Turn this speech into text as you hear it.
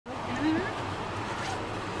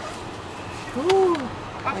Ooh.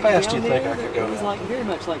 How fast do you think I could go? It was like very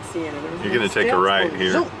much like Sienna. You're going to take a right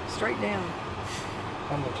here. Straight down.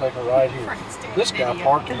 I'm going to take a right here. This guy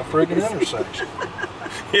parked in the friggin' intersection.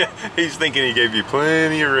 Yeah, he's thinking he gave you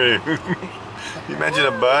plenty of room. You imagine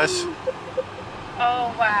a bus?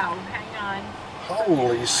 Oh, wow. Hang on.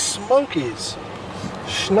 Holy smokies.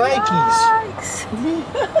 Shnikes.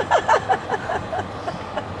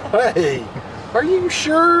 Hey, are you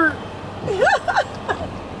sure?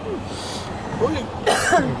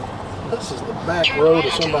 This is the back road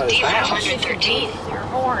of somebody's house. Your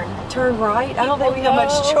horn. Turn right? I don't think we have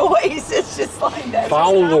much choice. It's just like that.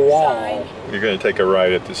 Follow the wall. You're going to take a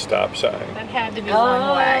right at the stop sign. That had to be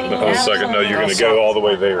one way. No, second, no, you're going to go all the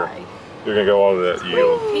way there. You're going to go all to that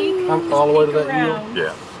yield. I'm all the way to that yield?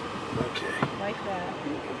 Yeah. Okay. Like that.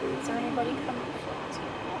 Is there anybody coming?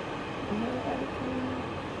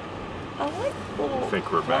 I like the little I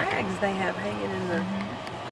think we're back. flags they have hanging in the